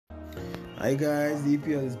Hi guys, the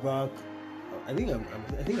EPL is back. I think I'm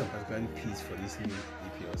particularly pleased for this new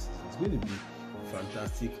EPL season. It's going to be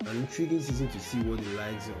fantastic, an intriguing season to see what the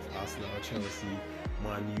likes of Arsenal, Chelsea,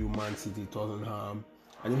 Man U, Man City, Tottenham,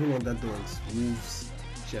 and even underdogs, Wolves,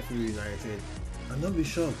 Sheffield United, and not be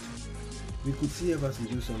shocked. We could see Everton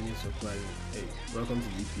do something surprising. Hey, welcome to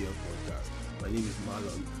the EPL podcast. My name is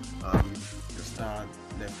Marlon. I'm the star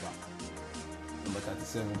left back, number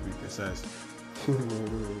 37 to be precise.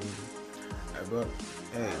 But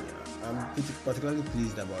hey, I'm particularly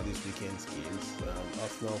pleased about this weekend's games.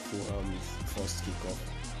 Arsenal Fulham's first kickoff,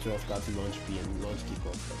 12:30 launch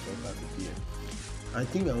kickoff at 12:30 p.m. I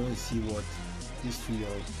think I want to see what these two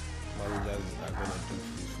young managers are going to do to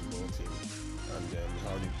this football team and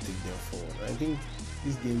how they take them forward. I think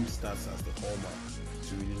this game starts as the hallmark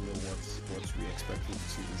to really know what we're expecting to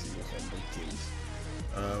see this season from both teams.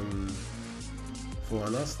 Um, for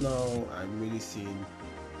an Arsenal, I'm really seeing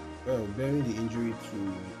bearing the injury to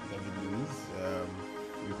David Luiz,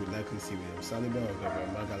 we could likely see William Saliba or Gabriel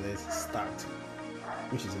Magalhaes start,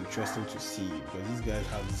 which is interesting to see because these guys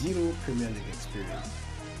have zero Premier League experience.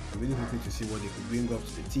 I'm really hoping to see what they could bring up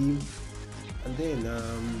to the team. And then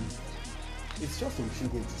it's just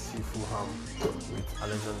intriguing to see Fulham with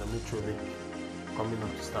Alexander Mitrovic coming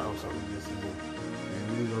up to start off something this season.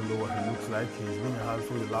 We really don't know what he looks like. He's been a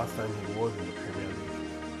handful the last time he was in the Premier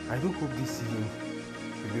League. I do hope this season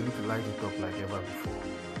we'll be able to light it up like ever before.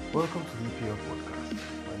 Welcome to the EPL podcast.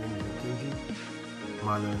 My name is Okenji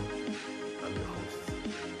Marlon. I'm your host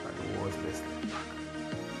and the world's best back.